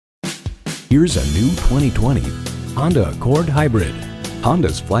Here's a new 2020 Honda Accord Hybrid.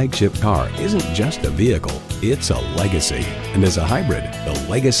 Honda's flagship car isn't just a vehicle, it's a legacy. And as a hybrid, the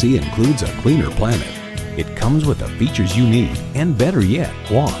legacy includes a cleaner planet. It comes with the features you need, and better yet,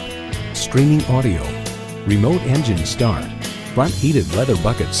 want. Streaming audio, remote engine start, front heated leather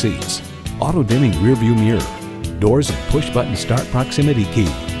bucket seats, auto-dimming rearview mirror, doors and push-button start proximity key,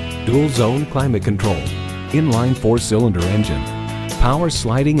 dual-zone climate control, inline 4-cylinder engine, power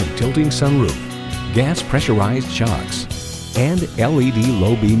sliding and tilting sunroof, gas pressurized shocks, and LED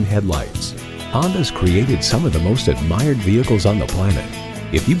low-beam headlights. Honda's created some of the most admired vehicles on the planet.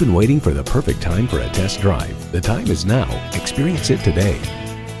 If you've been waiting for the perfect time for a test drive, the time is now. Experience it today.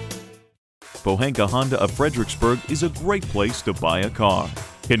 Pohanka Honda of Fredericksburg is a great place to buy a car.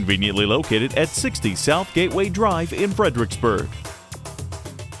 Conveniently located at 60 South Gateway Drive in Fredericksburg.